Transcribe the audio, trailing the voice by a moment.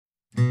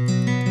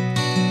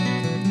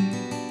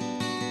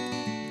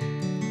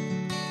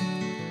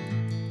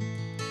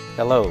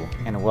Hello,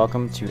 and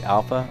welcome to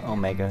Alpha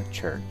Omega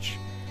Church.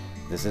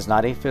 This is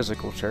not a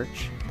physical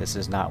church. This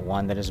is not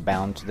one that is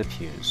bound to the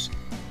pews.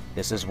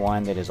 This is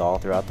one that is all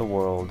throughout the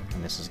world,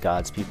 and this is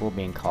God's people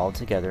being called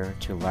together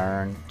to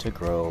learn, to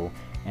grow,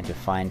 and to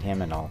find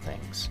Him in all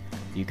things.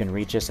 You can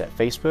reach us at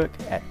Facebook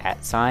at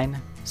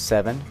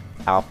 @7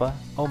 Alpha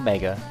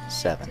Omega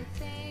 7.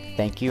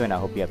 Thank you, and I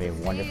hope you have a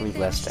wonderfully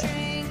blessed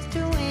day.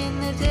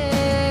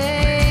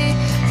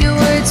 Your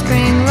words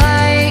bring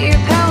light, your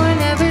power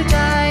never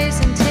dies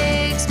and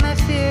takes my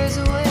fears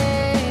away.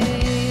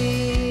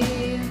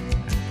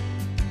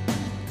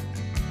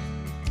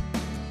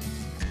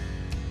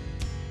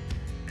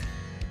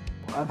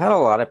 I've had a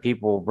lot of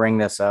people bring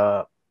this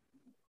up.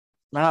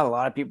 Not a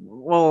lot of people,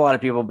 well, a lot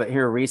of people, but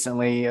here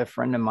recently, a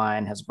friend of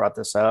mine has brought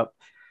this up.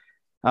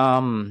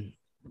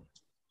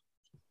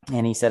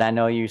 And he said, I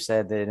know you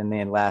said that in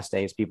the last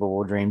days, people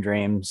will dream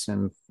dreams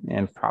and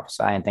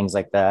prophesy and things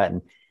like that.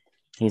 And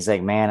he's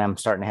like, man, I'm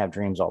starting to have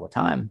dreams all the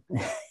time,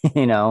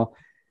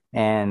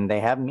 and they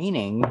have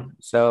meaning.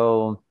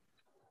 So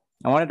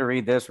I wanted to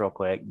read this real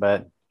quick,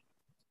 but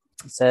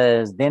it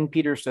says, then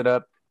Peter stood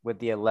up with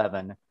the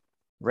 11,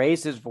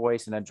 raised his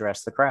voice and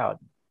addressed the crowd.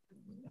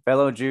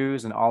 Fellow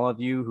Jews and all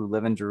of you who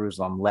live in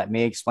Jerusalem, let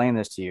me explain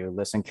this to you.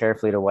 Listen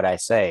carefully to what I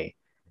say.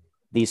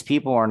 These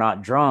people are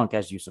not drunk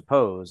as you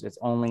suppose. It's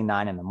only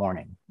 9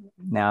 a.m.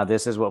 Now,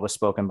 this is what was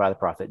spoken by the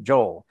prophet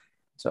Joel.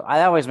 So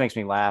that always makes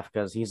me laugh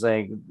because he's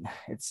like,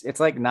 it's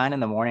like 9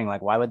 a.m.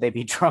 Like, why would they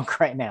be drunk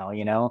right now?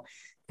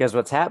 Because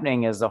what's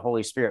happening is the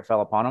Holy Spirit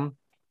fell upon them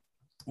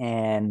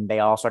and they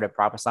all started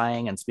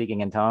prophesying and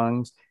speaking in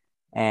tongues.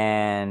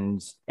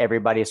 And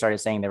everybody started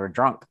saying they were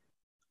drunk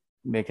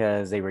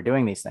because they were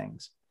doing these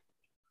things.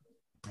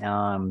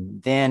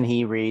 Then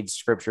he reads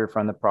scripture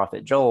from the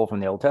prophet Joel from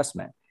the Old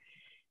Testament.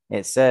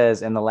 It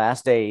says, in the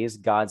last days,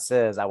 God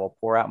says, I will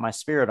pour out my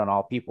spirit on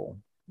all people.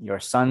 Your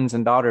sons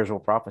and daughters will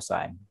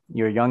prophesy.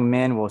 Your young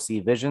men will see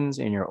visions,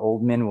 and your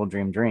old men will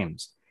dream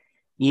dreams.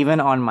 Even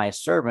on my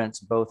servants,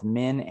 both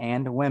men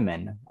and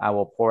women, I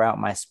will pour out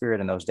my spirit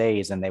in those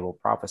days, and they will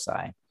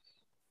prophesy.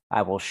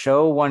 I will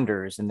show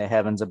wonders in the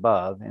heavens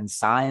above and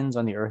signs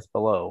on the earth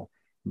below,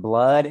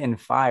 blood and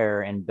fire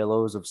and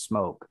billows of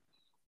smoke.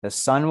 The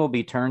sun will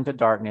be turned to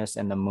darkness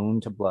and the moon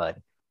to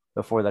blood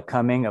before the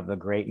coming of the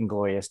great and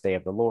glorious day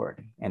of the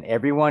Lord. And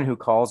everyone who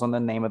calls on the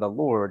name of the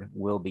Lord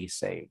will be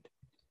saved.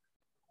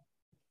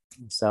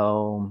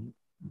 So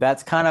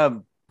that's kind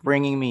of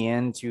bringing me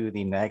into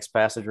the next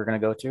passage we're going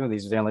to go to.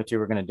 These are the only two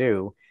we're going to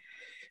do.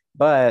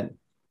 But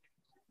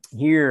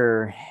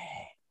here,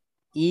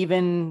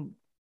 even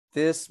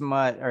this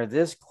much or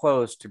this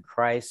close to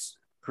Christ's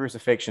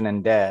crucifixion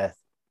and death,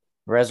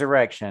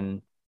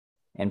 resurrection,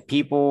 and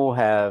people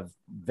have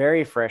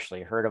very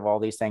freshly heard of all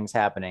these things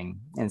happening,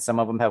 and some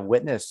of them have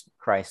witnessed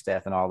Christ's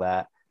death and all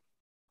that,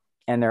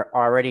 and they're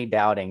already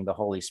doubting the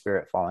Holy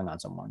Spirit falling on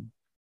someone,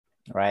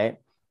 right?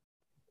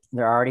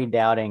 They're already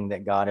doubting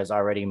that God is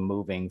already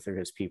moving through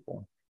his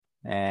people,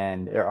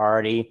 and they're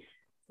already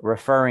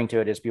referring to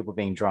it as people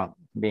being drunk,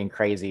 being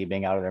crazy,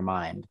 being out of their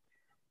mind.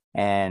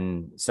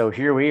 And so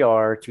here we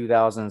are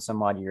 2,000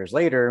 some odd years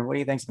later. What do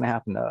you think is going to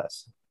happen to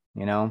us?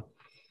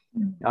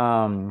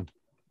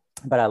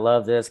 But I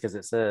love this because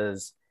it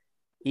says,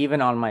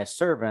 even on my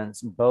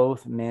servants,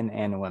 both men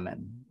and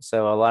women.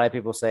 So a lot of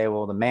people say,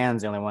 well, the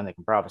man's the only one that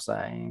can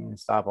prophesy.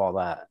 Stop all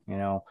that.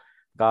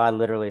 God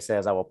literally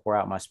says, I will pour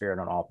out my spirit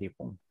on all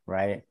people,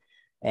 right?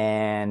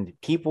 And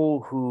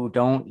people who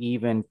don't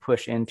even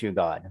push into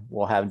God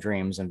will have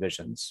dreams and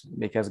visions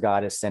because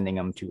God is sending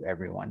them to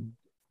everyone,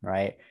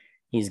 right?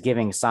 He's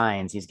giving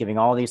signs. He's giving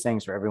all these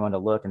things for everyone to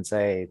look and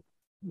say,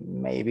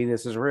 maybe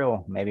this is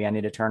real. Maybe I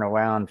need to turn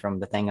around from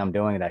the thing I'm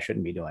doing that I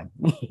shouldn't be doing,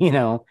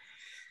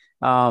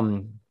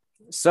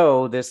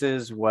 So this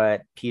is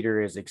what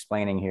Peter is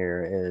explaining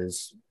here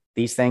is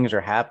these things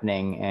are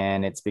happening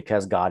and it's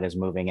because God is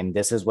moving. And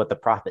this is what the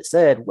prophet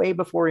said way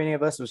before any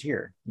of us was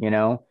here,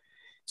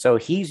 So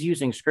he's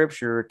using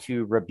scripture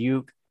to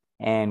rebuke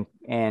and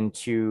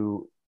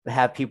to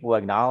have people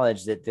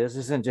acknowledge that this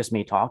isn't just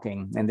me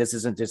talking and this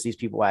isn't just these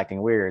people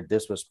acting weird.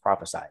 This was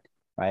prophesied,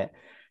 right?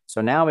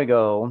 So now we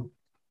go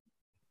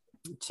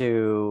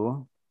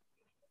to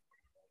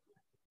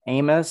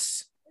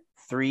Amos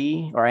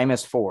 3 or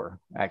Amos 4,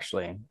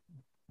 actually.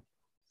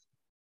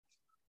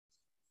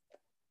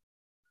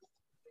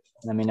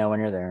 Let me know when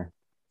you're there.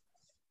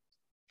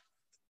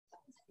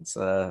 It's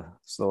a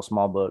little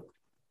small book.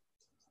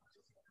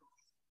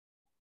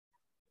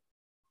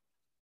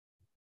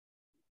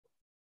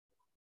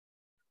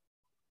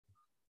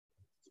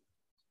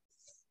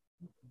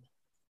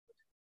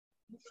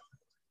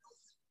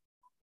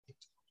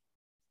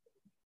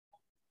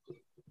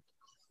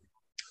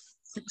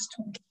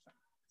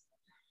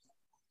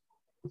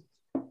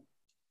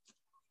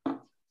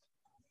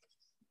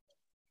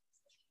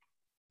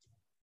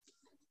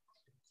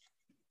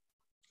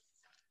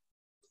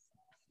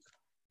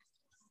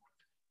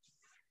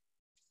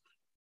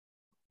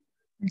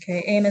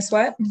 Okay, Amos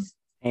what?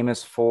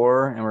 Amos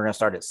 4, and we're going to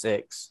start at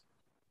 6.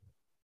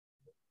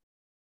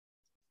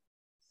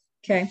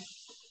 Okay.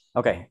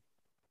 Okay.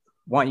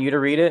 Want you to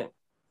read it,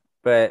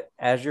 but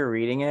as you're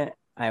reading it,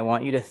 I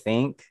want you to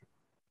think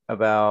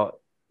about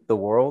the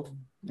world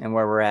and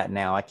where we're at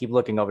now. I keep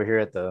looking over here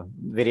at the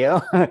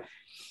video.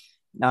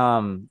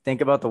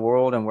 Think about the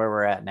world and where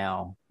we're at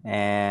now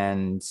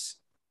and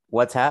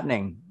what's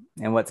happening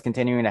and what's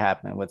continuing to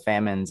happen with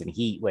famines and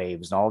heat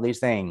waves and all these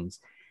things.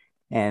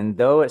 And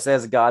though it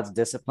says God's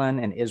discipline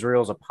and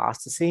Israel's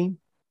apostasy,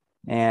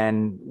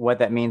 and what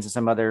that means in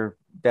some other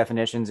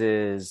definitions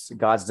is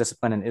God's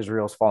discipline and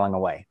Israel's falling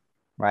away,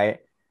 right?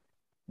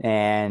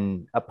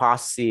 And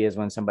apostasy is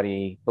when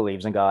somebody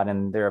believes in God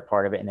and they're a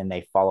part of it, and then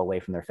they fall away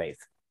from their faith,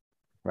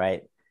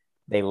 right?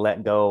 They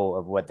let go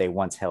of what they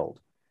once held.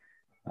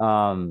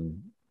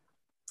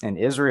 In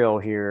Israel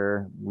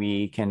here,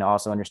 we can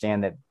also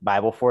understand that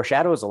Bible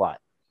foreshadows a lot.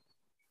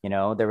 You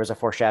know, there was a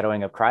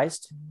foreshadowing of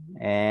Christ,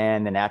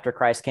 and then after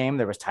Christ came,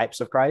 there was types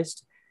of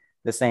Christ,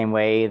 the same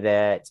way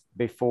that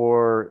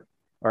before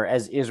or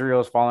as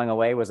Israel's falling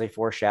away was a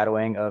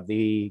foreshadowing of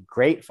the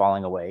great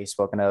falling away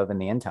spoken of in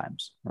the end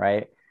times,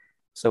 right?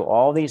 So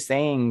all these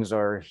things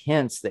are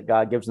hints that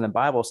God gives in the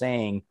Bible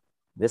saying,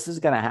 this is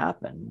going to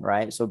happen,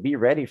 right? So be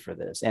ready for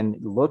this. And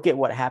look at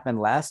what happened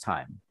last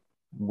time.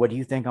 What do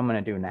you think I'm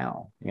going to do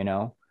now? You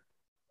know?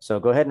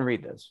 So go ahead and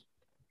read this.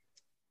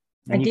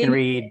 And you can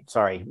read,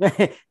 sorry,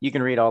 you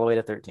can read all the way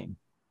to 13.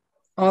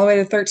 All the way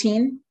to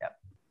 13? Yep.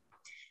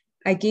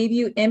 I gave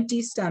you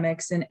empty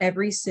stomachs in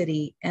every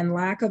city and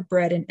lack of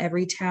bread in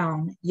every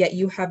town, yet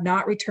you have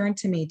not returned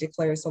to me,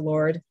 declares the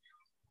Lord.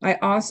 I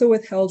also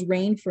withheld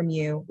rain from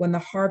you when the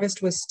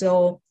harvest was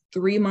still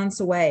 3 months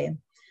away.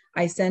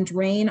 I sent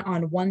rain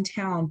on one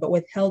town, but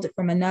withheld it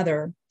from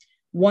another.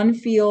 One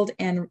field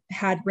and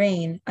had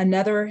rain,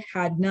 another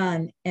had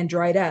none and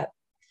dried up.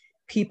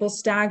 People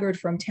staggered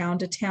from town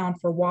to town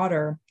for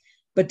water,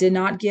 but did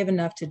not give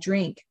enough to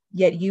drink.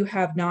 Yet you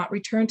have not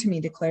returned to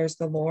me, declares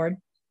the Lord.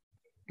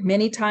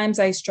 Many times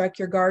I struck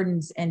your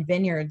gardens and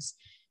vineyards,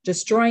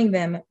 destroying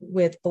them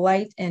with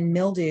blight and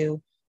mildew.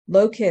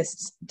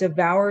 Locusts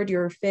devoured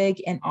your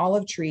fig and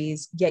olive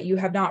trees, yet you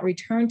have not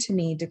returned to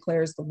me,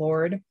 declares the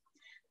Lord.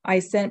 I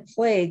sent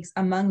plagues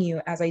among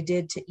you as I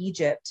did to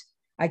Egypt.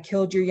 I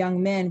killed your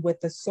young men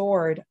with the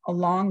sword,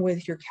 along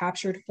with your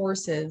captured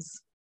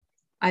horses.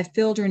 I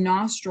filled your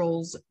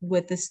nostrils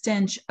with the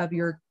stench of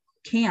your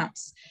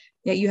camps,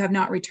 yet you have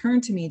not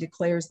returned to me,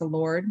 declares the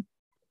Lord.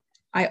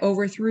 I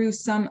overthrew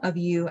some of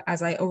you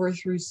as I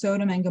overthrew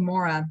Sodom and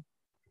Gomorrah.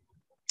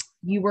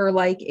 You were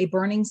like a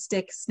burning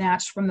stick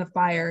snatched from the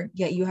fire,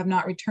 yet you have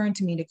not returned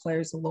to me,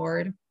 declares the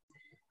Lord.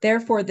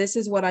 Therefore, this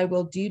is what I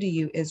will do to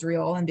you,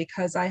 Israel, and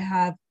because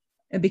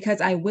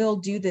I will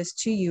do this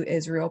to you,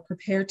 Israel,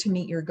 prepare to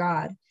meet your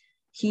God.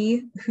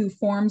 He who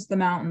forms the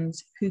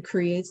mountains, who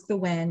creates the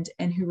wind,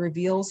 and who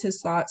reveals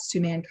his thoughts to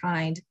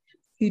mankind,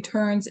 who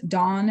turns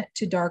dawn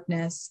to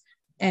darkness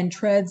and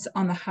treads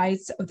on the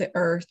heights of the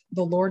earth,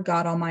 the Lord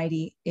God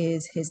Almighty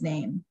is his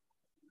name.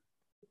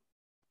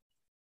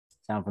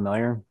 Sound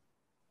familiar?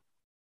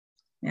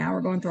 Now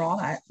we're going through all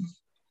that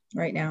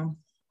right now.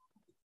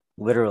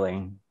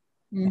 Literally.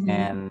 Mm-hmm.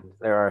 And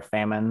there are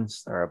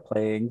famines, there are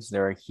plagues,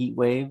 there are heat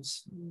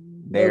waves,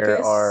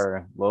 there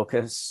are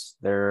locusts.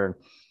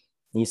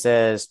 He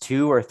says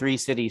 2 or 3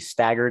 cities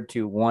staggered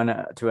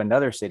to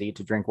another city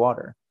to drink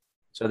water.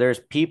 So there's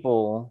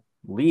people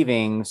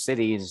leaving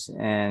cities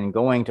and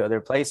going to other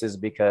places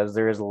because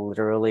there is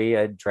literally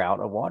a drought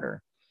of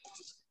water.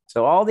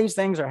 So all these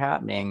things are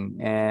happening,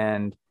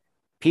 and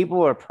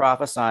people are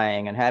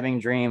prophesying and having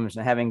dreams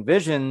and having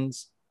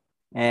visions.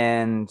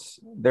 And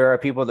there are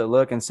people that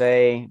look and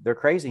say they're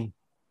crazy.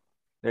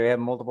 They have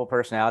multiple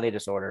personality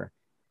disorder.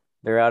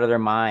 They're out of their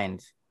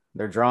mind.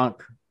 They're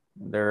drunk.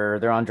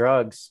 They're on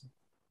drugs,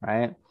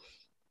 right?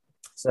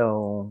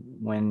 So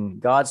when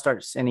God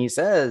starts and he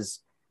says,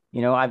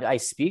 you know, I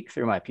speak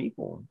through my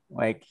people,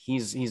 like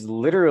he's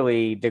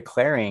literally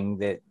declaring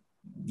that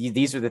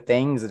these are the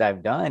things that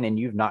I've done and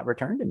you've not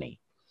returned to me.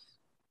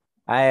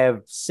 I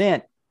have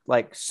sent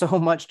like so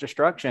much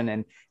destruction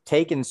and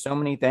taken so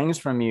many things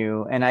from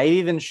you. And I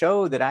even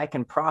show that I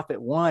can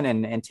profit one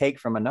and take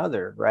from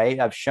another, right?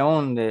 I've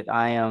shown that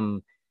I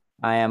am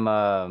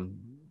or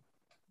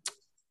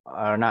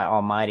not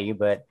almighty,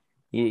 but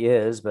he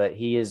is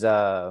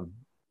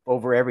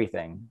over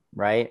everything,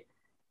 right?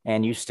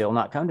 And you still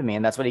not come to me.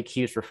 And that's what he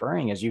keeps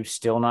referring is you've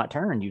still not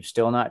turned, you've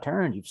still not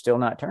turned, you've still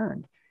not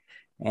turned.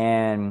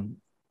 And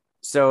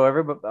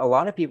so a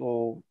lot of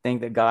people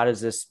think that God is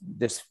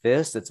this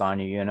fist that's on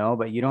you, you know,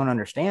 but you don't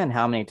understand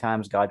how many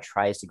times God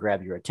tries to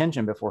grab your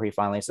attention before he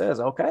finally says,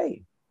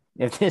 okay,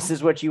 if this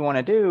is what you want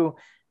to do,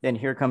 then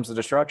here comes the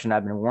destruction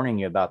I've been warning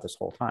you about this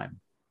whole time.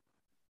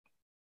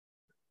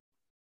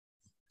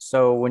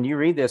 So when you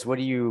read this, what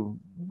are you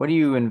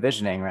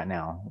envisioning right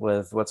now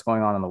with what's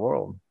going on in the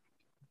world?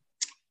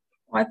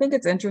 Well, I think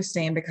it's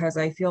interesting because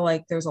I feel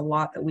like there's a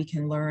lot that we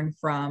can learn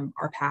from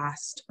our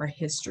past, our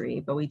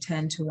history, but we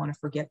tend to want to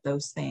forget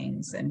those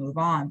things and move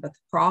on. But the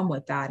problem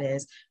with that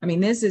is, I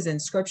mean, this is in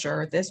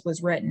scripture. This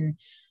was written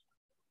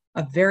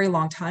a very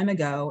long time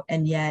ago,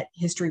 and yet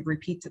history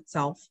repeats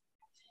itself.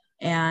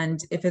 And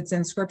if it's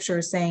in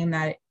scripture saying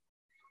that,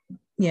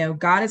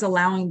 God is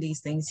allowing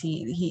these things,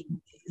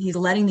 he's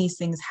letting these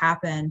things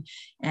happen,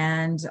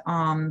 and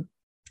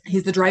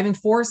he's the driving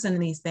force in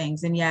these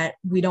things, and yet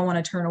we don't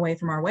want to turn away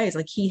from our ways.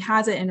 Like, he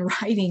has it in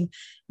writing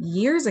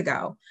years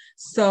ago.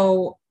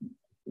 So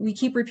we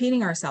keep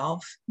repeating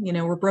ourselves.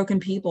 We're broken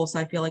people, so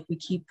I feel like we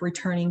keep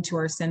returning to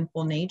our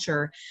sinful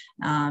nature.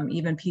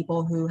 Even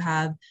people who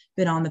have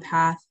been on the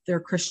path,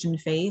 their Christian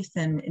faith,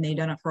 and they've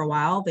done it for a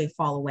while, they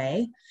fall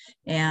away.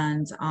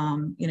 And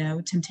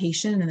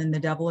temptation and then the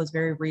devil is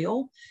very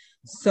real.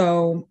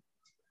 So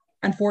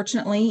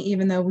unfortunately,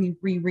 even though we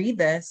reread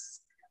this,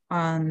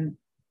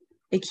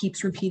 it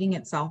keeps repeating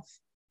itself.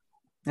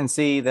 And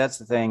see, that's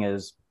the thing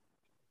is,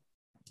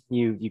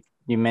 you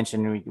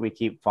mentioned we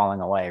keep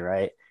falling away,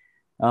 right?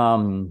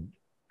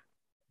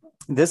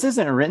 This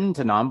isn't written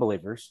to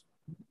non-believers.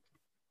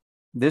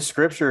 This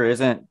scripture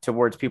isn't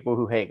towards people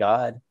who hate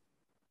God.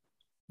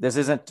 This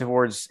isn't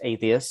towards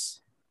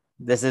atheists.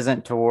 This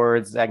isn't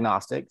towards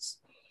agnostics.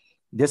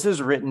 This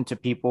is written to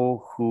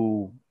people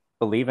who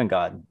believe in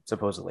God,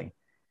 supposedly,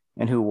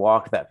 and who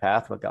walk that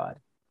path with God.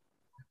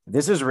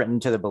 This is written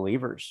to the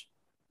believers.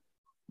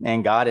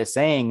 And God is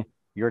saying,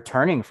 you're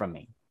turning from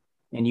me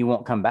and you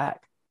won't come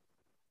back.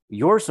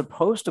 You're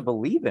supposed to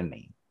believe in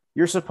me.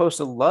 You're supposed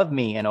to love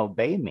me and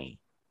obey me.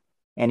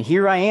 And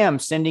here I am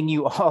sending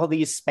you all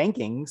these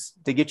spankings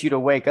to get you to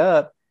wake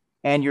up,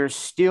 and you're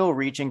still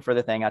reaching for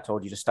the thing I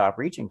told you to stop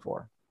reaching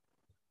for.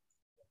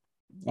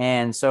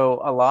 And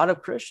so a lot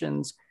of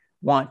Christians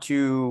want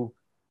to,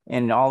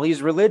 and all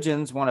these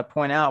religions want to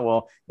point out,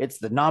 well, it's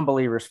the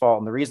non-believers' fault.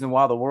 And the reason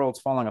why the world's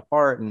falling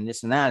apart and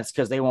this and that is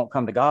because they won't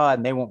come to God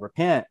and they won't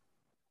repent.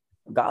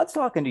 God's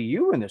talking to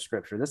you in the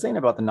scripture. This ain't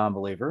about the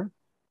non-believer.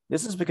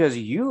 This is because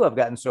you have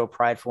gotten so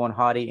prideful and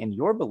haughty in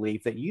your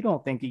belief that you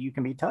don't think that you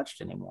can be touched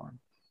anymore,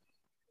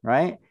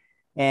 right?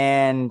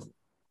 And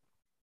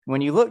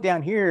when you look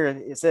down here,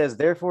 it says,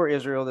 therefore,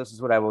 Israel, this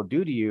is what I will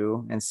do to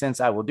you. And since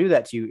I will do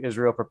that to you,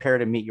 Israel, prepare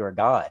to meet your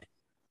God.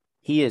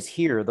 He is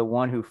here, the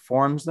one who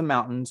forms the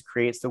mountains,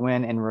 creates the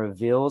wind, and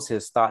reveals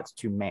his thoughts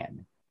to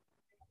man,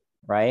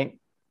 right?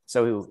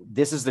 So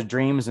this is the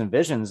dreams and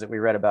visions that we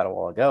read about a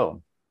while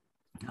ago.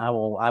 I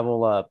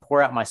will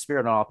pour out my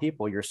spirit on all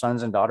people. Your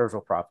sons and daughters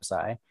will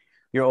prophesy.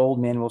 Your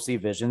old men will see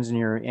visions, and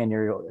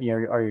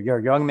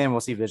your young men will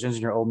see visions,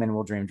 and your old men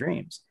will dream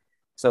dreams.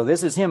 So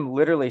this is him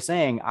literally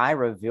saying, I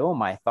reveal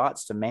my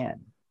thoughts to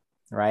man,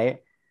 right?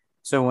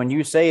 So when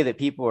you say that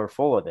people are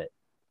full of it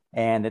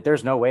and that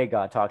there's no way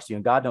God talks to you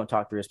and God don't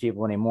talk to his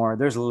people anymore,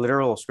 there's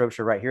literal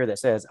scripture right here that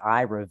says,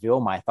 I reveal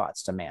my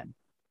thoughts to man,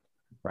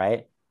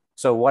 right?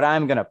 So what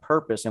I'm going to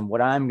purpose and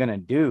what I'm going to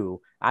do,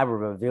 I will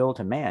reveal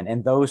to man.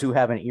 And those who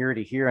have an ear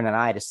to hear and an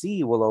eye to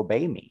see will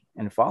obey me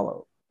and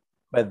follow.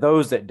 But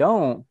those that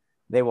don't,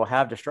 they will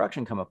have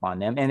destruction come upon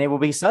them, and it will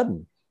be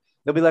sudden.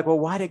 They'll be like, well,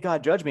 why did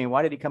God judge me?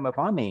 Why did he come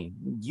upon me?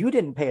 You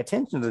didn't pay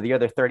attention to the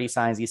other 30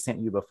 signs he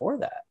sent you before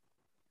that,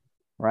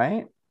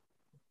 right?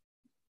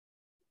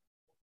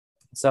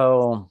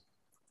 So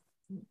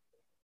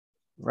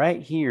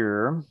right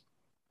here,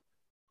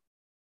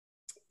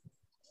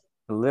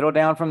 a little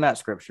down from that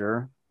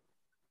scripture,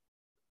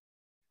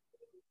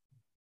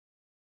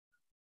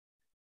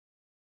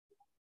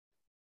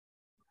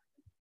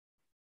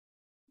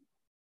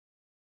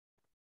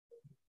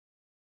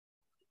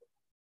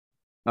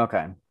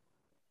 okay.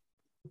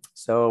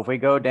 So if we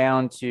go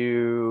down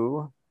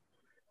to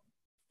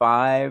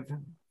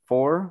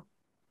 5:4,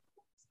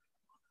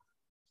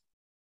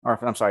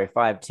 or I'm sorry,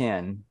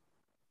 5:10.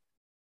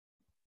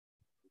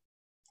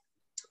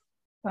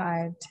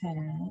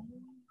 5:10.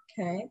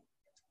 Okay.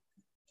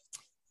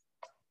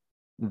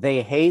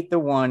 They hate the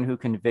one who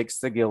convicts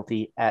the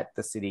guilty at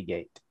the city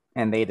gate,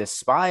 and they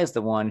despise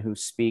the one who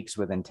speaks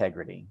with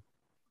integrity.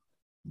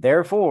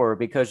 Therefore,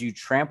 because you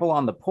trample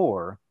on the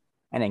poor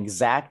and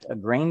exact a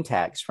grain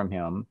tax from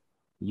him,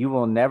 you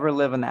will never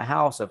live in the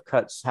houses of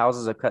cut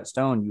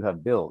stone you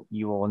have built.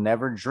 You will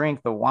never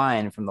drink the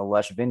wine from the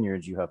lush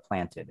vineyards you have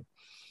planted.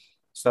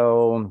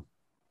 So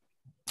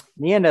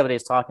the end of it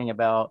is talking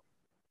about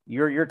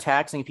you're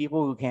taxing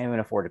people who can't even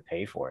afford to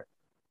pay for it,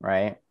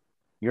 right?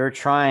 You're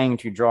trying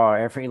to draw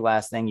every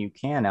last thing you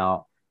can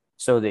out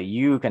so that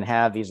you can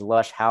have these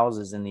lush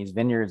houses and these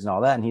vineyards and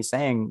all that. And he's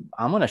saying,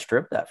 I'm going to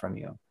strip that from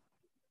you.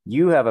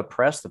 You have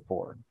oppressed the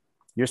poor.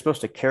 You're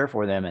supposed to care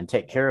for them and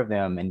take care of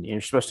them. And you're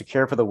supposed to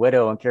care for the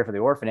widow and care for the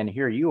orphan. And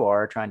here you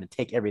are trying to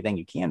take everything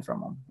you can from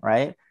them,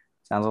 right?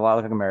 Sounds a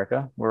lot like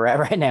America where we're at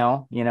right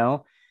now, you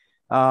know?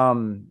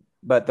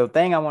 But the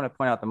thing I want to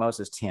point out the most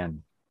is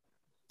 10.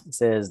 It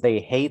says, they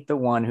hate the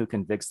one who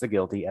convicts the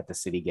guilty at the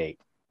city gate,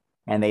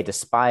 and they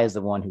despise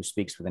the one who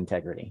speaks with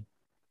integrity,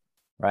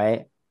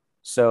 right?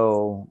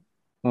 So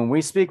when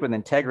we speak with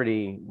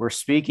integrity, we're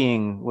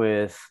speaking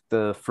with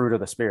the fruit of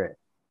the Spirit,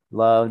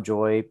 love,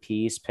 joy,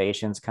 peace,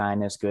 patience,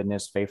 kindness,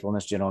 goodness,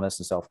 faithfulness, gentleness,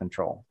 and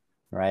self-control,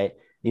 right?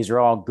 These are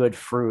all good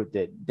fruit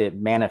that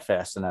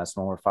manifest in us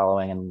when we're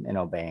following and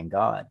obeying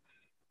God.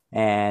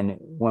 And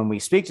when we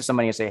speak to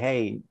somebody and say,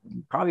 hey,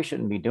 you probably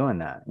shouldn't be doing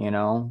that,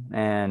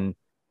 and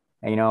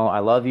I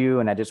love you,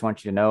 and I just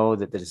want you to know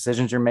that the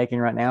decisions you're making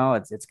right now,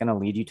 it's going to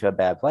lead you to a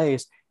bad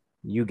place.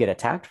 You get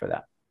attacked for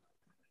that.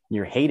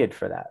 You're hated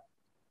for that.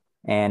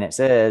 And it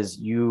says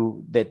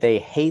that they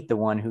hate the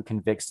one who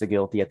convicts the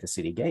guilty at the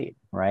city gate,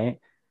 right?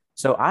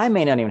 So I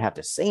may not even have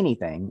to say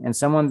anything, and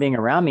someone being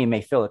around me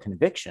may feel a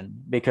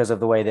conviction because of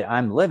the way that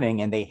I'm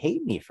living, and they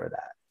hate me for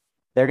that.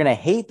 They're going to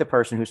hate the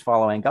person who's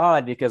following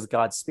God because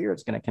God's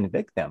Spirit's going to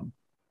convict them,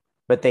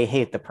 but they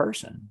hate the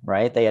person,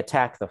 right? They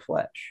attack the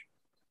flesh.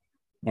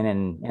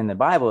 And in the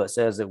Bible, it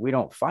says that we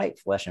don't fight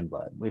flesh and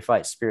blood. We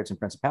fight spirits and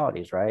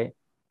principalities, right?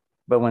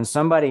 But when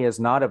somebody is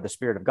not of the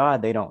Spirit of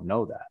God, they don't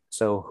know that.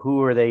 So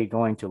who are they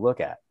going to look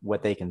at?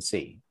 What they can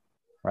see,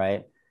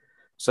 right?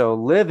 So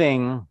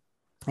living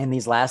in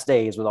these last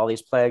days with all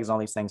these plagues and all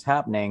these things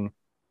happening,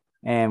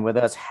 and with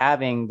us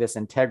having this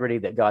integrity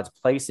that God's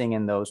placing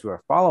in those who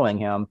are following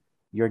him,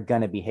 you're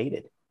going to be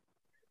hated.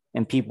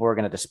 And people are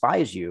going to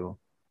despise you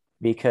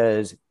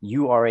because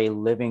you are a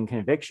living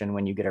conviction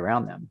when you get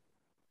around them.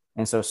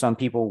 And so some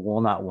people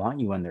will not want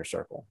you in their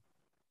circle.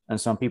 And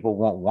some people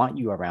won't want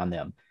you around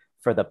them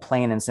for the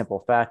plain and simple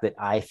fact that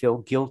I feel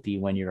guilty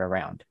when you're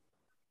around.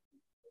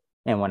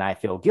 And when I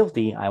feel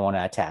guilty, I want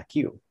to attack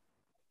you.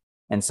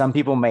 And some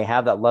people may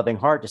have that loving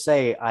heart to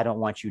say, I don't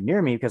want you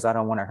near me because I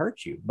don't want to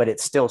hurt you, but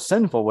it's still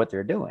sinful what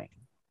they're doing.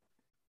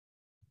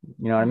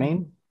 You know what I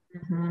mean?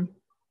 Mm-hmm.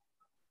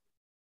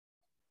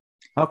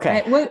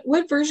 Okay.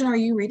 What version are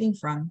you reading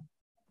from?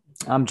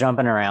 I'm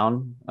jumping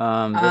around. This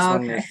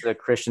one is the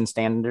Christian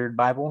Standard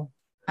Bible.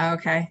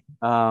 Okay.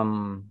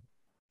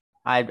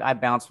 I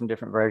bounce from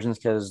different versions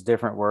because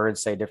different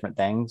words say different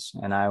things,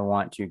 and I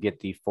want to get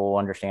the full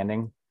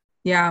understanding.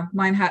 Yeah,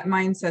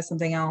 mine says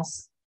something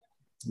else.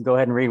 Go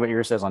ahead and read what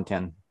yours says on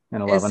 10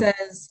 and 11. It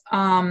says,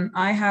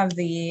 I have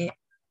the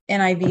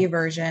NIV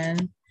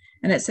version,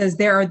 and it says,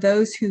 there are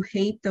those who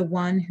hate the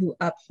one who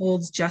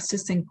upholds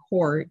justice in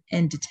court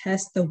and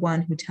detest the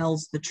one who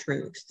tells the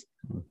truth.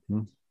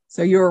 Mm-hmm.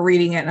 So you were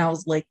reading it, and I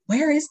was like,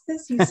 where is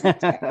this? You said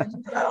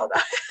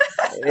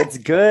it's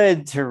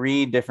good to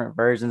read different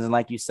versions. And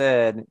like you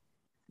said,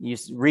 you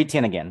read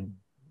 10 again.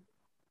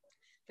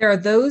 There are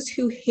those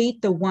who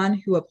hate the one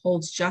who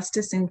upholds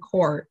justice in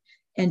court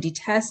and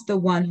detest the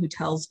one who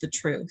tells the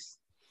truth.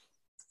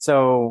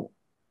 So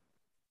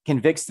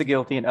convicts the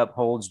guilty and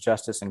upholds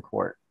justice in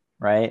court,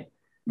 right?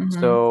 Mm-hmm.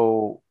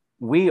 So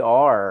we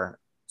are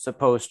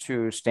supposed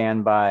to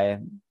stand by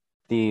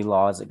the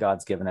laws that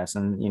God's given us.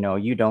 And,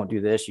 you don't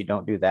do this, you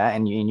don't do that.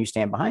 And you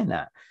stand behind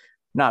that.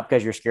 Not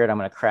because you're scared I'm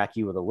going to crack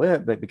you with a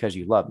whip, but because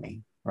you love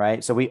me,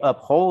 right? So we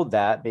uphold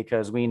that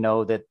because we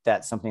know that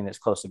that's something that's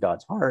close to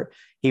God's heart.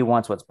 He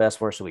wants what's best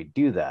for us, so we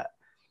do that.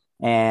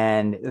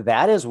 And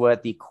that is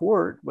what the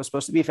court was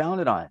supposed to be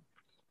founded on,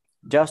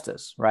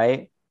 justice,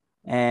 right?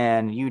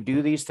 And you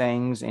do these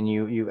things and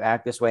you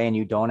act this way and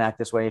you don't act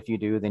this way. If you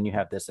do, then you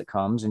have this that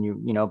comes,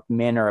 and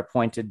men are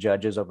appointed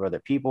judges over other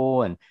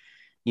people. And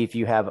if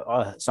you have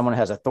someone who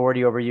has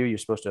authority over you, you're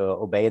supposed to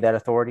obey that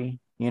authority,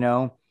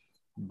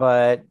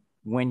 but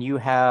when you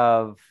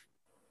have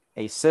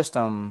a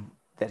system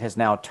that has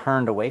now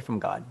turned away from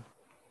God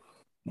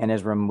and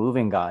is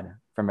removing God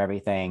from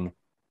everything,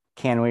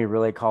 can we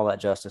really call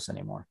that justice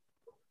anymore?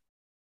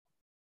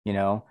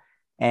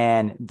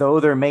 And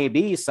though there may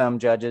be some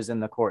judges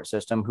in the court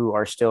system who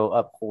are still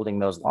upholding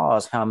those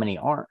laws, how many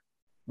aren't,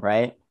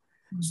 right?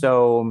 Mm-hmm.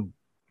 So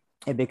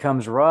it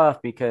becomes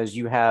rough because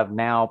you have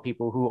now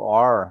people who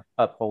are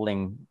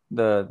upholding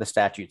the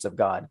statutes of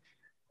God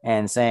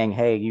and saying,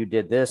 hey, you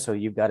did this, so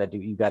you've got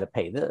to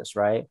pay this,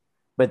 right?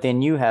 But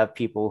then you have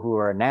people who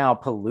are now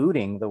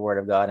polluting the word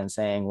of God and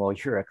saying, well,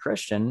 you're a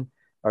Christian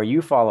or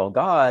you follow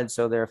God,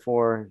 so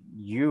therefore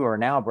you are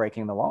now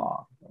breaking the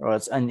law, or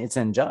it's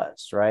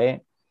unjust,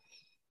 right?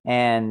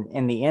 And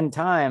in the end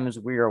times,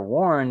 we are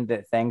warned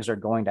that things are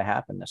going to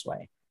happen this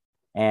way.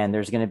 And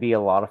there's going to be a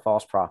lot of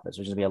false prophets.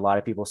 There's going to be a lot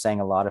of people saying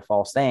a lot of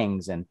false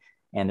things. And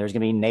there's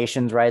going to be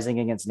nations rising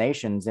against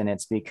nations. And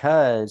it's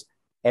because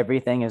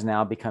everything is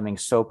now becoming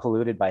so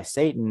polluted by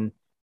Satan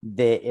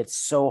that it's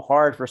so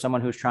hard for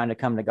someone who's trying to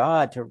come to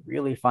God to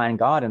really find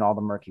God in all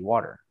the murky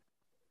water,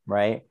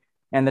 right?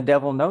 And the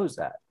devil knows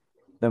that.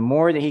 The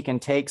more that he can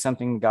take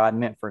something God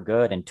meant for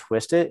good and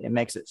twist it, it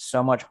makes it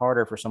so much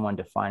harder for someone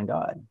to find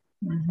God,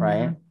 mm-hmm.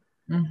 right?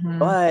 Mm-hmm.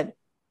 But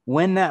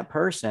when that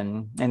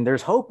person, and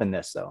there's hope in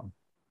this though,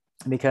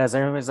 because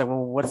everybody's like,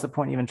 well, what's the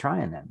point even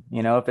trying then?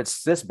 If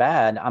it's this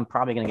bad, I'm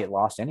probably going to get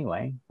lost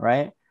anyway,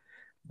 right?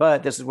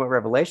 But this is what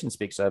Revelation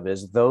speaks of,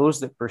 is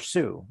those that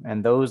pursue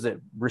and those that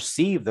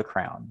receive the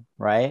crown,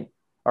 right?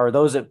 Or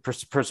those that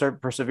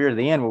persevere to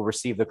the end will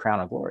receive the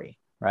crown of glory,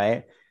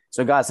 right?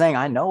 So God's saying,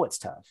 I know it's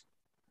tough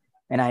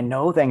and I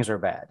know things are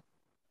bad,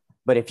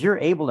 but if you're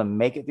able to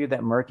make it through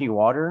that murky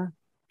water,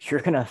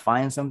 you're going to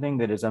find something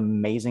that is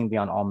amazing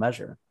beyond all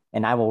measure.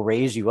 and I will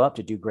raise you up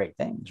to do great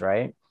things,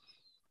 right?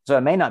 So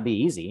it may not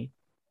be easy,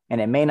 and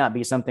it may not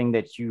be something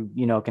that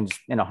can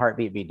in a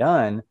heartbeat be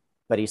done,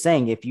 but he's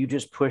saying if you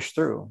just push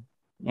through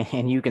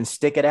and you can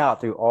stick it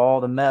out through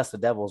all the mess the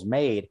devil's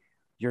made,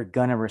 you're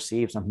going to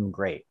receive something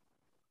great.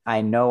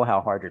 I know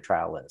how hard your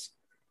trial is.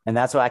 And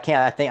that's why I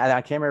can't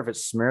remember if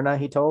it's Smyrna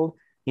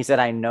he said,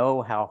 I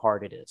know how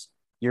hard it is.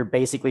 You're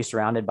basically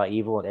surrounded by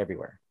evil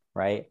everywhere,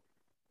 right?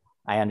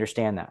 I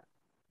understand that.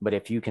 But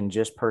if you can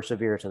just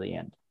persevere to the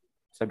end.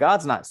 So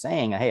God's not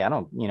saying, hey, I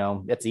don't,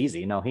 it's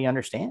easy. No, he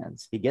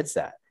understands. He gets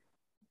that.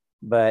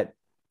 But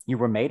you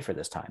were made for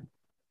this time,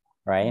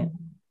 right?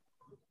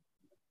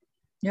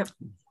 Yep.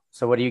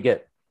 So what do you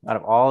get out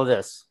of all of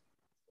this?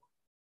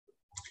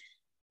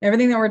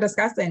 Everything that we're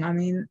discussing. I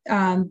mean,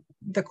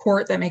 the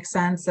court, that makes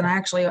sense. And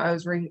actually,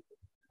 as we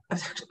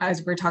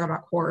were talking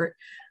about court,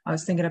 I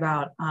was thinking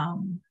about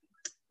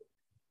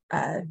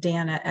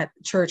Dan at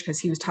church, because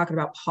he was talking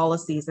about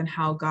policies and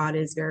how God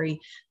is very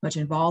much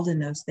involved in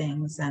those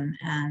things.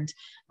 And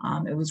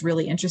it was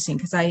really interesting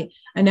because I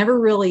never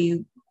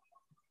really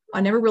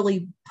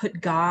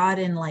put God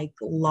and like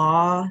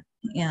law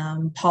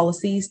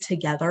policies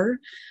together.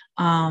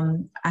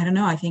 I don't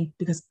know. I think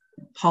because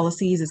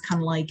policies is kind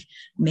of like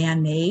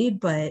man-made,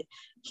 but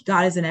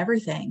God is in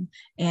everything,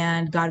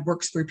 and God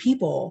works through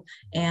people.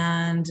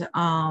 And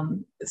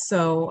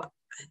so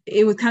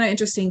it was kind of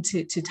interesting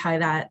to tie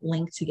that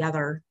link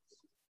together.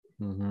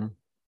 Mm-hmm.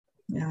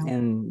 Yeah.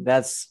 And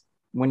that's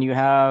when you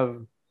have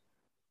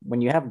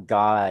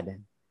God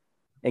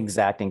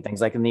exacting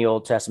things, like in the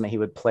Old Testament, he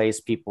would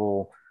place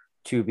people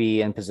to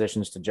be in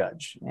positions to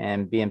judge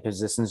and be in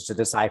positions to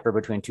decipher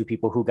between two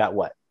people who got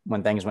what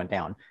when things went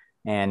down.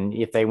 And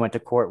if they went to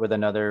court with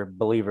another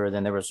believer,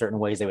 then there were certain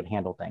ways they would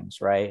handle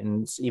things, right?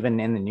 And even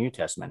in the New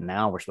Testament,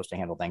 now we're supposed to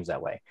handle things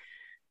that way.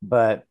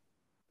 But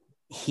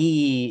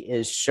he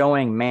is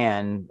showing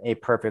man a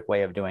perfect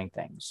way of doing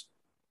things.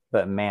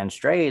 But man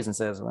strays and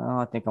says, well,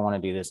 I think I want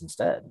to do this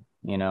instead,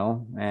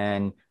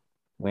 and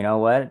we know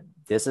what?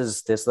 This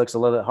looks a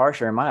little bit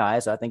harsher in my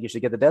eyes. So I think you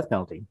should get the death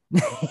penalty,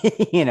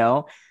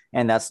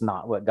 and that's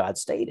not what God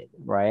stated,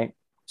 right?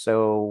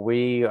 So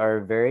we are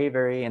very,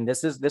 very, and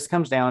this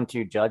comes down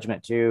to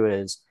judgment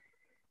too,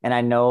 and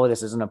I know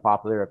this isn't a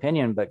popular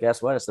opinion, but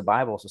guess what? It's the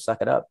Bible, so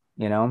suck it up,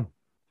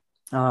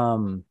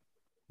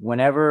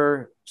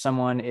 whenever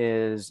someone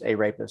is a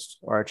rapist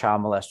or a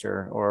child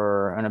molester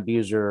or an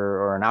abuser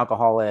or an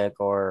alcoholic,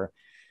 or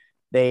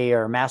they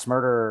are a mass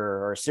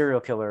murderer or a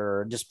serial killer,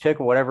 or just pick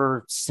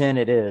whatever sin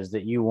it is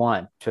that you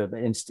want to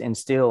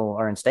instill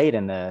or instate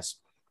in this,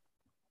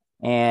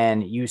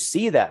 and you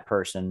see that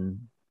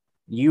person,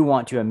 you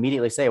want to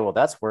immediately say, well,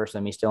 that's worse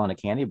than me stealing a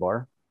candy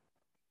bar.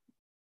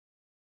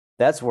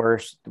 That's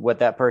worse what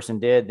that person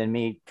did than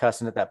me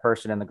cussing at that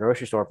person in the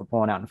grocery store for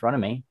pulling out in front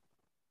of me.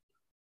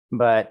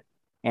 But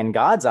in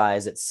God's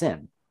eyes, it's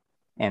sin,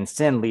 and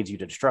sin leads you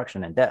to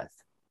destruction and death,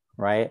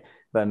 right?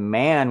 But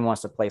man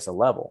wants to place a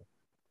level.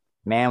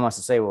 Man wants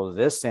to say, well,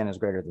 this sin is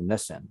greater than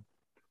this sin,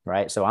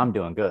 right? So I'm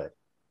doing good.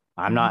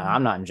 I'm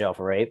not in jail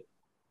for rape.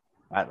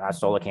 I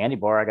stole a candy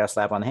bar. I got a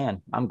slap on the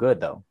hand. I'm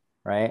good though,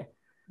 right?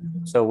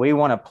 Mm-hmm. So we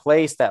want to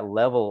place that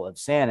level of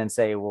sin and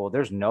say, well,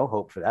 there's no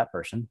hope for that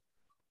person.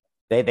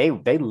 They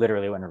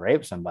literally went and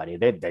raped somebody.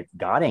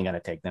 God ain't going to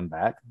take them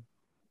back,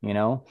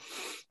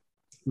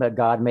 But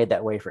God made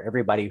that way for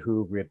everybody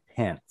who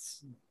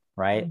repents,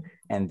 right? Mm-hmm.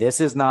 And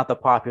this is not the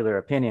popular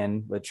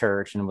opinion with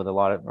church and with a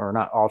lot of, or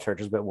not all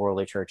churches, but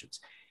worldly churches,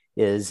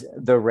 is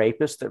the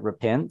rapist that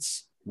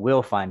repents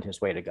will find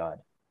his way to God.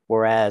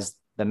 Whereas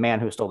the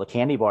man who stole the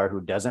candy bar who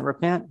doesn't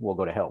repent will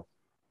go to hell,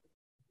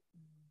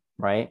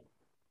 right?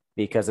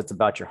 Because it's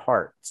about your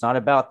heart. It's not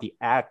about the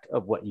act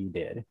of what you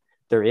did.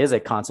 There is a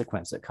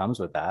consequence that comes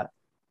with that,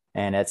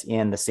 and it's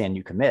in the sin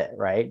you commit,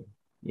 right?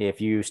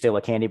 If you steal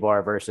a candy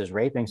bar versus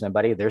raping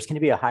somebody, there's going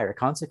to be a higher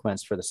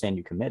consequence for the sin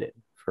you committed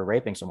for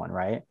raping someone,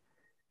 right?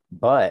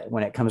 But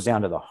when it comes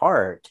down to the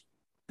heart,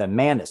 the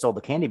man that stole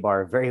the candy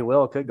bar very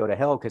well could go to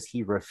hell because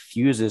he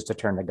refuses to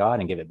turn to God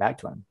and give it back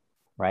to him,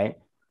 right?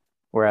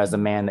 Whereas the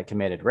man that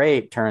committed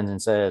rape turns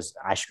and says,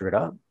 I screwed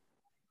up.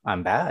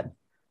 I'm bad.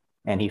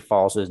 And he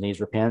falls to his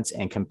knees, repents,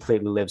 and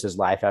completely lives his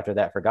life after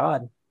that for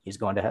God. He's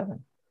going to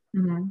heaven.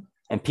 Mm-hmm.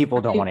 And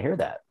people don't want to hear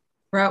that.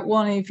 Right.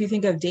 Well, if you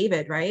think of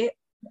David, right?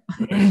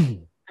 I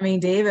mean,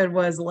 David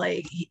was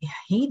like,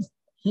 he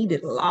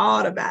did a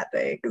lot of bad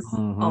things,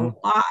 mm-hmm. a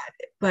lot,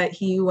 but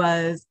he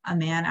was a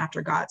man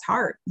after God's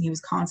heart. He was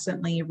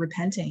constantly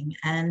repenting,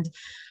 and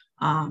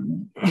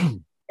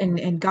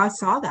God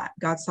saw that.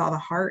 God saw the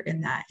heart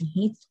in that, and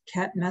he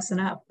kept messing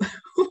up,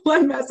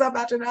 one mess up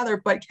after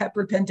another, but kept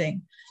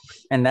repenting.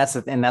 And that's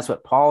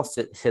what Paul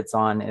hits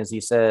on, is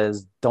he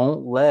says,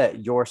 don't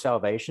let your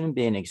salvation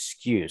be an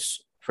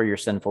excuse for your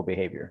sinful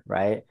behavior,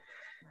 right?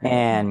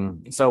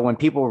 And so when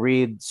people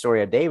read the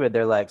story of David,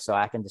 they're like, so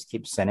I can just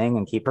keep sinning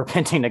and keep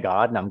repenting to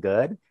God and I'm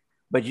good.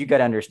 But you got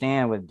to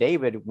understand with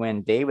David,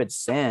 when David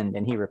sinned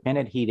and he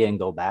repented, he didn't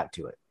go back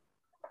to it.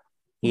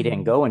 He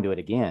didn't go and do it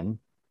again.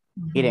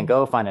 He didn't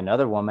go find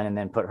another woman and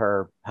then put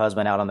her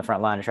husband out on the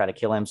front line and try to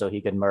kill him so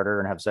he could murder her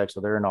and have sex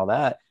with her and all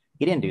that.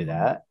 He didn't do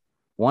that.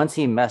 Once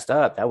he messed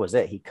up, that was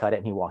it. He cut it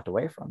and he walked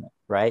away from it,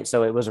 right?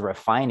 So it was a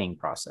refining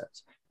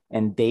process.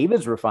 And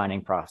David's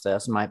refining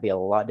process might be a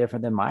lot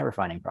different than my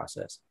refining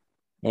process.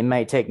 It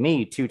may take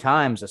me 2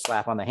 times a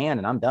slap on the hand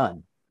and I'm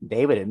done.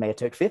 David, it may have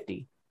took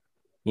 50,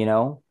 you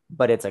know,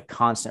 but it's a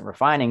constant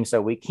refining.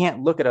 So we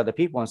can't look at other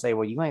people and say,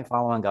 well, you ain't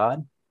following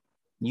God.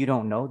 You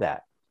don't know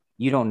that.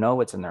 You don't know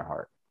what's in their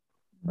heart,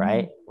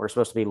 right? We're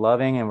supposed to be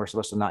loving and we're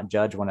supposed to not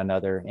judge one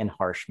another in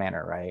harsh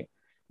manner, right?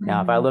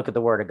 Now, if I look at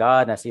the word of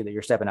God and I see that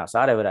you're stepping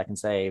outside of it, I can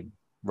say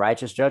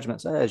righteous judgment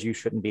says you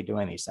shouldn't be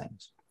doing these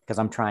things because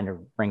I'm trying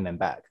to bring them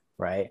back,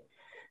 right?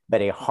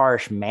 But a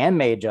harsh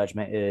man-made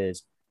judgment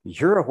is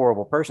you're a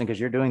horrible person because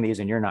you're doing these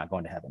and you're not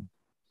going to heaven,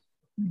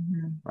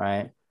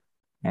 right?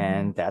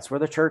 And that's where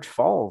the church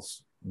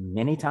falls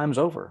many times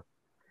over.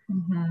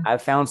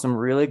 I've found some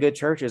really good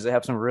churches that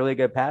have some really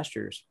good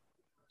pastors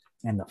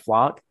and the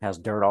flock has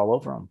dirt all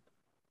over them.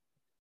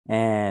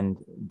 And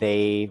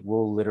they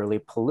will literally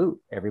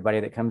pollute everybody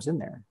that comes in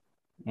there.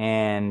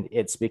 And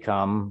it's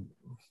become,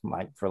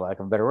 like, for lack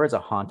of better words, a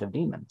haunt of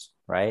demons,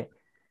 right?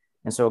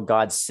 And so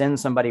God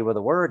sends somebody with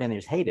a word and they're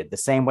just hated the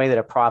same way that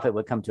a prophet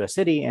would come to a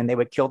city and they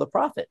would kill the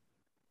prophet.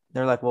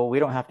 They're like, well, we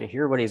don't have to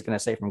hear what he's going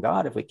to say from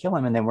God if we kill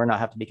him, and then we're not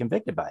have to be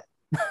convicted by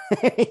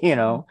it, you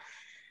know?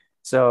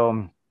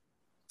 So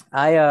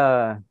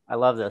I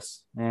love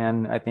this.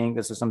 And I think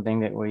this is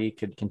something that we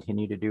could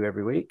continue to do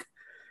every week.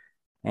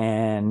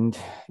 And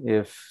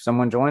if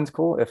someone joins,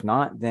 cool. If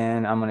not,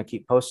 then I'm going to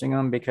keep posting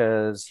them,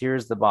 because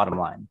here's the bottom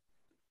line.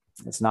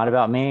 It's not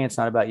about me. It's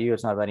not about you.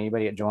 It's not about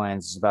anybody that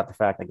joins. It's about the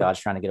fact that God's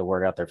trying to get a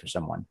word out there for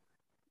someone.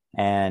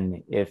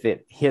 And if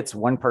it hits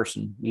one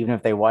person, even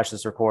if they watch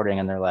this recording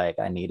and they're like,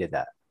 I needed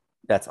that,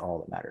 that's all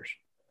that matters.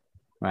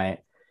 Right.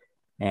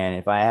 And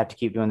if I have to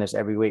keep doing this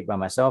every week by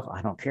myself,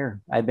 I don't care.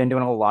 I've been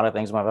doing a lot of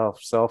things by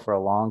myself for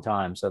a long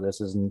time. So this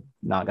is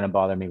not going to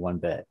bother me one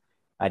bit.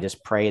 I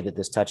just pray that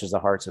this touches the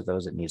hearts of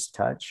those it needs to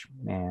touch.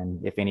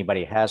 And if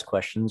anybody has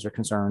questions or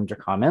concerns or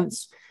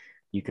comments,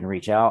 you can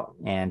reach out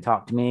and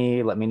talk to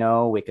me. Let me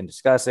know. We can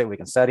discuss it. We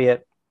can study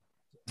it.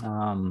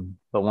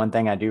 But one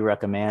thing I do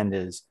recommend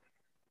is,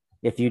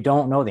 if you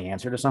don't know the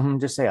answer to something,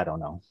 just say, I don't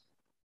know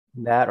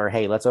that, or,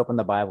 hey, let's open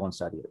the Bible and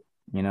study it.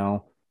 You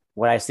know,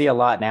 what I see a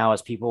lot now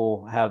is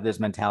people have this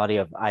mentality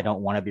of, I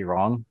don't want to be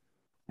wrong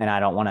and I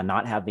don't want to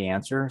not have the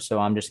answer. So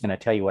I'm just going to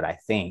tell you what I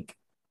think.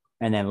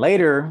 And then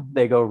later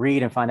they go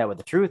read and find out what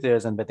the truth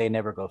is, but they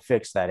never go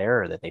fix that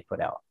error that they put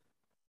out.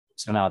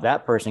 So now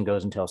that person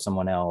goes and tells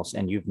someone else,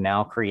 and you've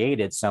now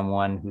created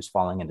someone who's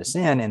falling into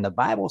sin. And the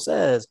Bible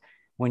says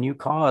when you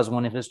cause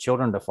one of his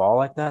children to fall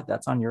like that,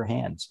 that's on your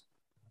hands,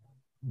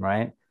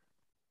 right?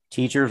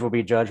 Teachers will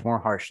be judged more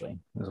harshly,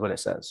 is what it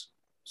says.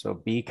 So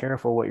be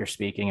careful what you're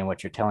speaking and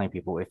what you're telling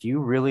people. If you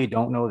really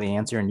don't know the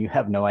answer and you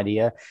have no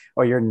idea,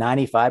 or you're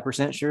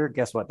 95% sure,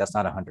 guess what? That's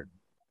not 100.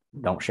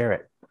 Don't share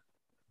it.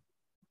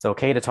 It's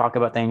okay to talk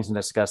about things and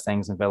discuss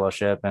things in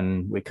fellowship,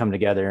 and we come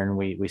together and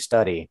we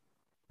study,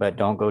 but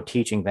don't go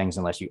teaching things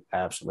unless you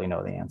absolutely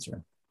know the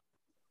answer.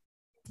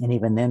 And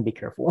even then, be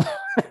careful.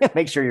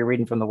 Make sure you're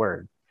reading from the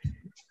word.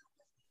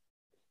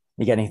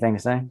 You got anything to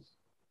say?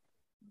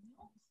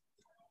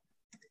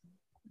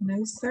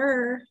 No,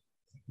 sir.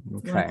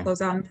 Okay. You want to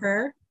close out in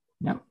prayer?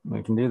 Yep,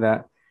 we can do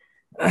that.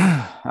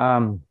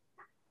 Father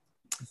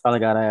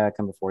God, I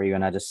come before you,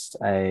 and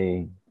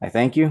I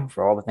thank you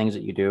for all the things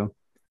that you do.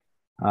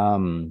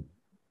 I'm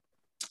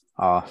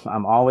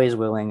always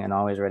willing and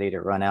always ready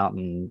to run out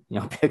and,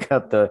 pick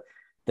up the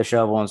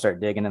shovel and start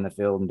digging in the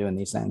field and doing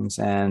these things.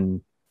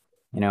 And,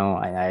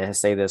 I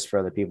say this for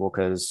other people,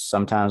 because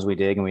sometimes we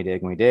dig and we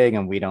dig and we dig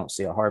and we don't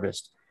see a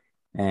harvest,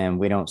 and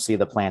we don't see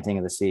the planting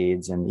of the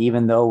seeds. And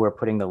even though we're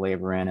putting the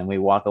labor in and we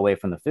walk away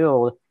from the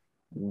field,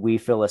 we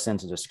feel a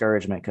sense of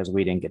discouragement because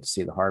we didn't get to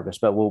see the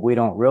harvest. But what we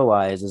don't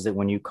realize is that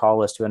when you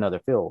call us to another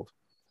field,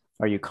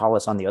 or you call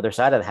us on the other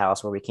side of the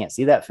house where we can't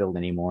see that field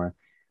anymore,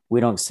 we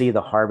don't see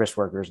the harvest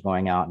workers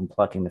going out and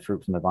plucking the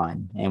fruit from the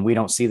vine, and we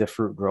don't see the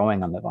fruit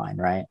growing on the vine,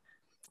 right?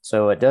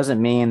 So it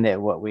doesn't mean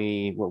that what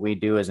we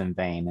do is in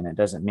vain, and it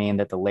doesn't mean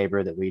that the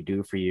labor that we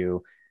do for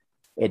you,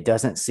 it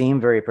doesn't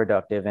seem very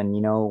productive. And,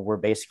 we're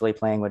basically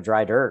playing with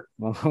dry dirt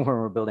when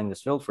we're building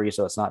this field for you.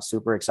 So it's not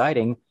super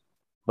exciting,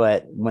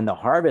 but when the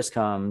harvest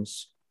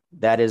comes,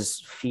 that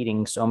is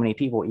feeding so many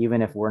people,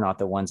 even if we're not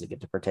the ones that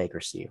get to partake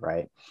or see,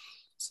 right?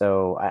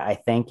 So I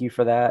thank you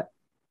for that.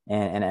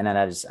 And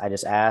I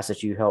just ask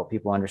that you help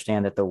people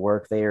understand that the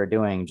work they are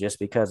doing, just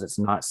because it's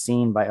not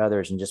seen by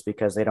others and just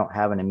because they don't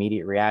have an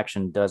immediate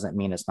reaction, doesn't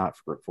mean it's not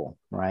fruitful,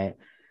 right?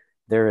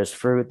 There is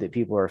fruit that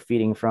people are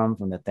feeding from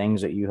the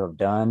things that you have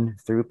done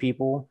through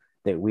people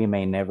that we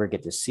may never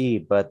get to see,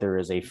 but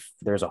there's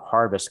a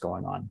harvest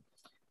going on.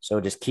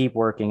 So just keep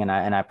working. And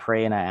I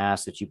pray and I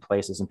ask that you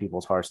place this in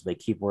people's hearts, so they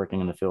keep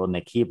working in the field and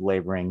they keep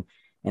laboring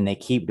and they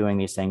keep doing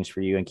these things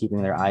for you and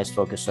keeping their eyes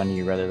focused on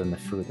you rather than the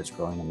fruit that's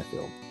growing in the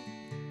field.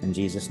 In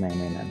Jesus' name,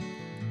 amen.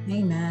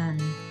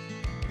 Amen.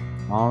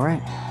 All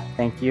right.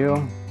 Thank you.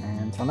 And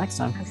until next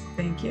time. Yes,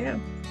 thank you.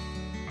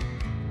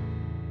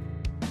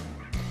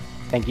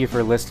 Thank you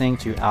for listening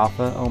to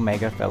Alpha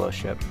Omega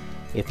Fellowship.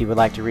 If you would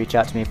like to reach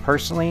out to me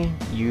personally,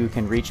 you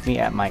can reach me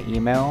at my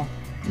email,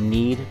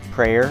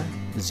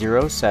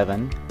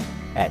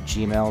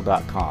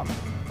 needprayer07@gmail.com.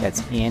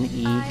 That's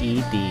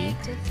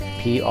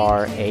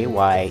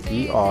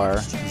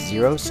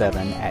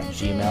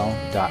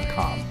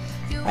needprayer07@gmail.com.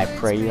 I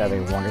pray you have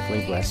a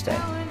wonderfully blessed day.